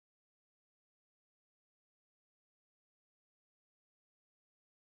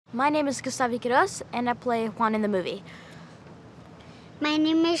My name is Gustavo and I play Juan in the movie. My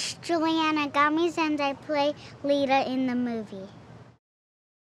name is Julianna Gomez and I play Lita in the movie.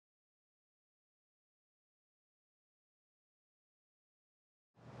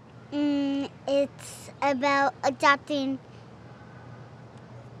 It's about adopting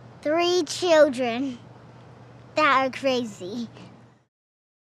 3 children that are crazy.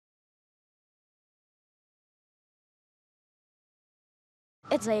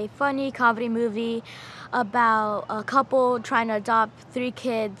 It's a funny comedy movie about a couple trying to adopt 3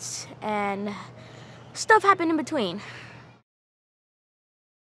 kids and stuff happened in between.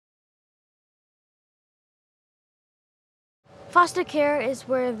 Foster care is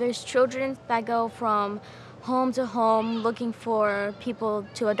where there's children that go from home to home looking for people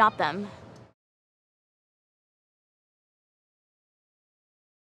to adopt them.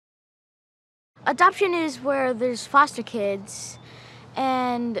 Adoption is where there's foster kids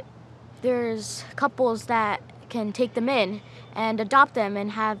and there's couples that can take them in and adopt them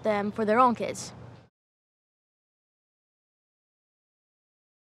and have them for their own kids.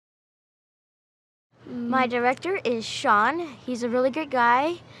 My director is Sean. He's a really great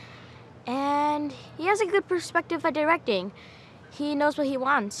guy and he has a good perspective at directing. He knows what he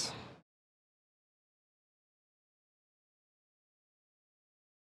wants.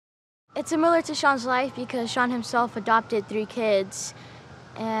 It's similar to Sean's life because Sean himself adopted 3 kids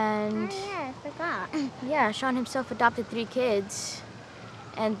and I forgot. yeah, Sean himself adopted 3 kids.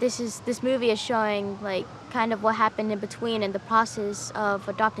 And this movie is showing like kind of what happened in between in the process of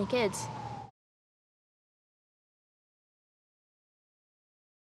adopting kids.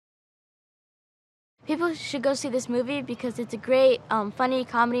 People should go see this movie because it's a great, funny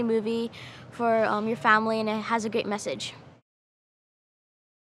comedy movie for your family and it has a great message.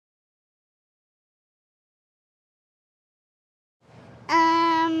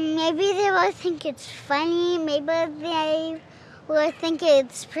 Maybe they will think it's funny. Maybe they will think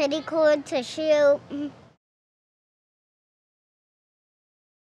it's pretty cool to shoot.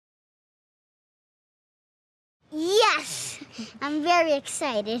 Yes! I'm very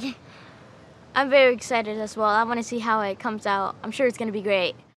excited. I'm very excited as well. I want to see how it comes out. I'm sure it's going to be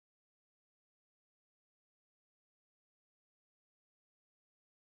great.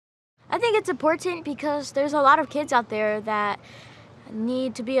 I think it's important because there's a lot of kids out there that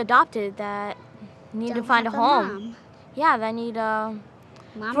need to be adopted, that need to find a home. Mom. Yeah, that need a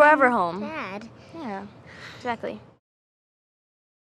Mom forever and home. Dad. Yeah, exactly.